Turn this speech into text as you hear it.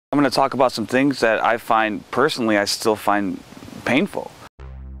I'm going to talk about some things that I find, personally, I still find painful.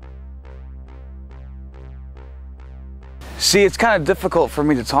 See, it's kind of difficult for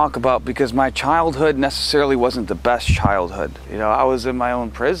me to talk about because my childhood necessarily wasn't the best childhood. You know, I was in my own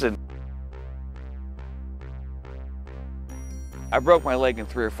prison. I broke my leg in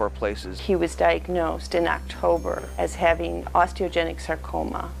 3 or 4 places. He was diagnosed in October as having osteogenic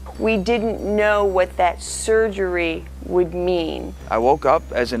sarcoma. We didn't know what that surgery would mean. I woke up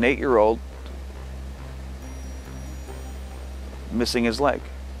as an 8-year-old missing his leg.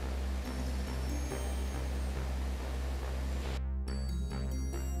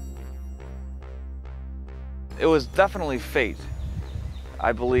 It was definitely fate,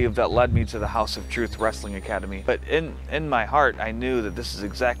 I believe, that led me to the House of Truth Wrestling Academy. But in my heart, I knew that this is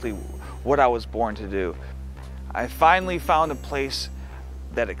exactly what I was born to do. I finally found a place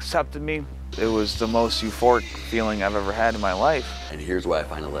that accepted me. It was the most euphoric feeling I've ever had in my life. And here's why I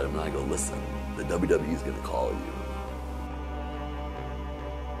finally let him know. I go, listen, the WWE is going to call you.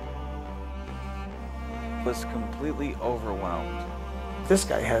 I was completely overwhelmed. This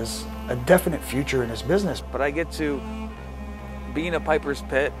guy has a definite future in his business. But I get to be in a Piper's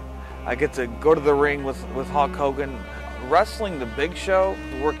Pit. I get to go to the ring with Hulk Hogan, wrestling the Big Show,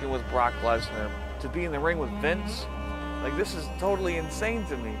 working with Brock Lesnar, to be in the ring with Vince. Like, this is totally insane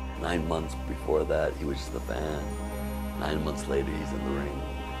to me. 9 months before that, he was just a fan. 9 months later, he's in the ring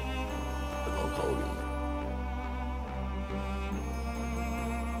with Hulk Hogan.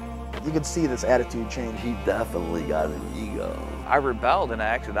 You could see this attitude change. He definitely got an ego. I rebelled and I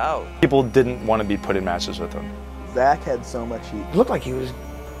acted out. People didn't want to be put in matches with him. Zach had so much heat. It looked like he was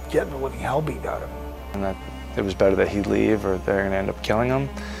getting the living hell beat out of him. And that it was better that he'd leave or they're going to end up killing him.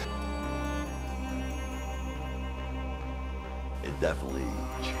 It definitely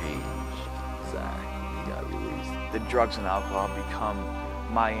changed Zach when he got released. The drugs and alcohol become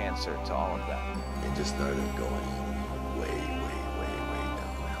my answer to all of that. It just started going way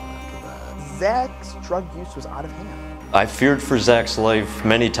downhill after that. Zach's drug use was out of hand. I feared for Zach's life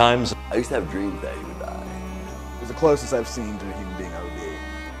many times. I used to have dreams that he would die. It was the closest I've seen to a human being OD.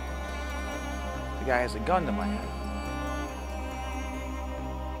 The guy has a gun to my head.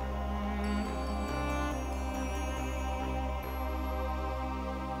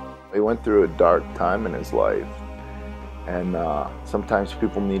 He went through a dark time in his life, and sometimes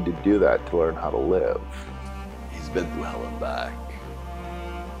people need to do that to learn how to live. He's been through hell and back.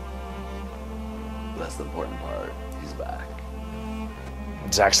 But that's the important part. He's back.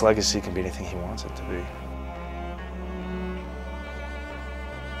 Zach's legacy can be anything he wants it to be.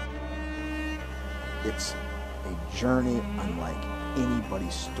 It's a journey unlike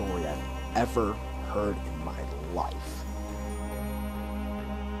anybody's story I've ever heard in my life.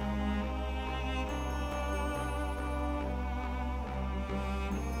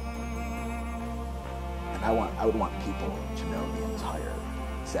 And I would want people to know the entire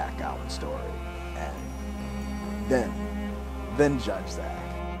Zach Gowen story, and then judge that.